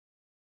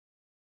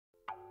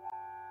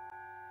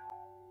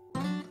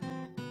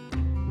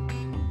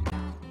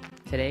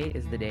Today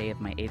is the day of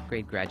my 8th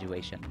grade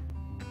graduation.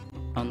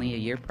 Only a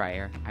year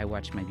prior, I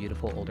watched my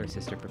beautiful older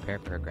sister prepare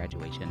for her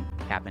graduation,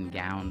 cap and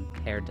gown,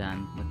 hair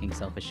done, looking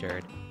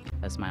self-assured,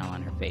 a smile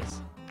on her face.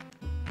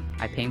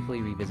 I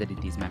painfully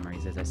revisited these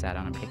memories as I sat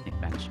on a picnic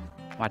bench,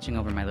 watching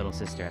over my little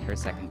sister at her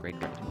 2nd grade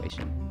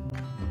graduation.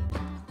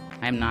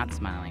 I am not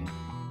smiling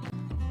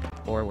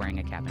or wearing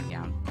a cap and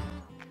gown.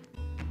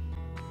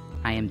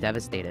 I am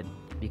devastated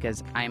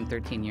because I am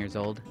 13 years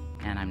old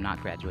and I'm not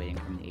graduating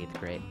from the 8th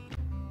grade.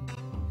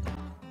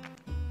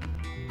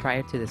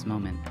 Prior to this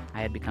moment,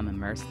 I had become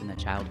immersed in the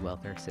child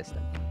welfare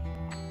system.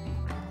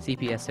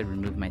 CPS had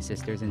removed my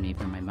sisters and me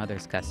from my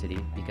mother's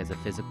custody because of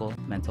physical,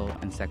 mental,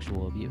 and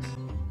sexual abuse.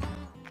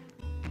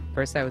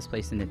 First, I was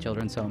placed into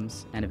children's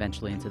homes and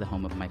eventually into the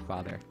home of my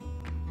father.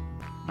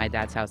 My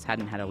dad's house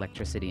hadn't had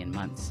electricity in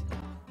months.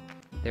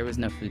 There was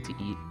no food to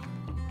eat,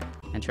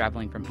 and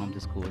traveling from home to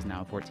school was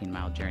now a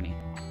 14-mile journey.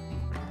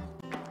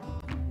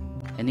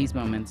 In these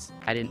moments,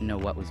 I didn't know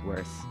what was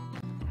worse,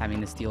 having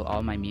to steal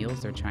all my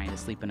meals or trying to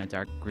sleep in a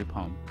dark group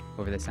home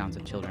over the sounds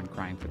of children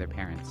crying for their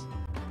parents.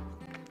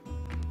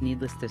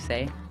 Needless to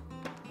say,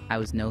 I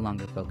was no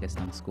longer focused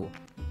on school.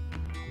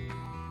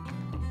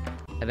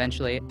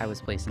 Eventually, I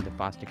was placed into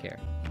foster care.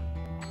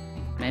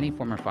 Many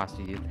former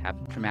foster youth have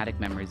traumatic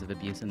memories of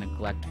abuse and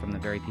neglect from the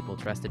very people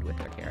trusted with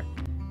their care,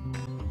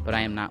 but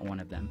I am not one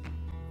of them.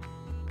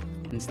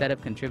 Instead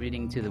of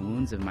contributing to the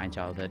wounds of my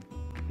childhood,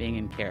 being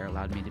in care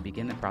allowed me to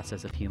begin the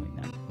process of healing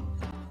them.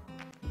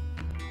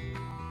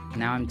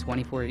 Now I'm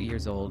 24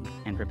 years old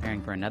and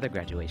preparing for another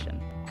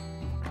graduation.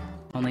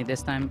 Only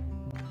this time,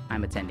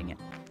 I'm attending it.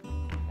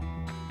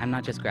 I'm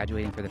not just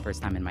graduating for the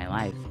first time in my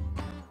life.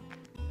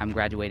 I'm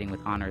graduating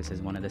with honors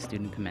as one of the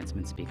student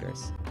commencement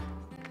speakers.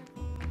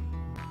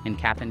 In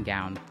cap and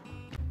gown,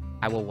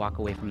 I will walk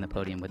away from the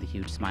podium with a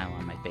huge smile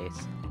on my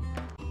face.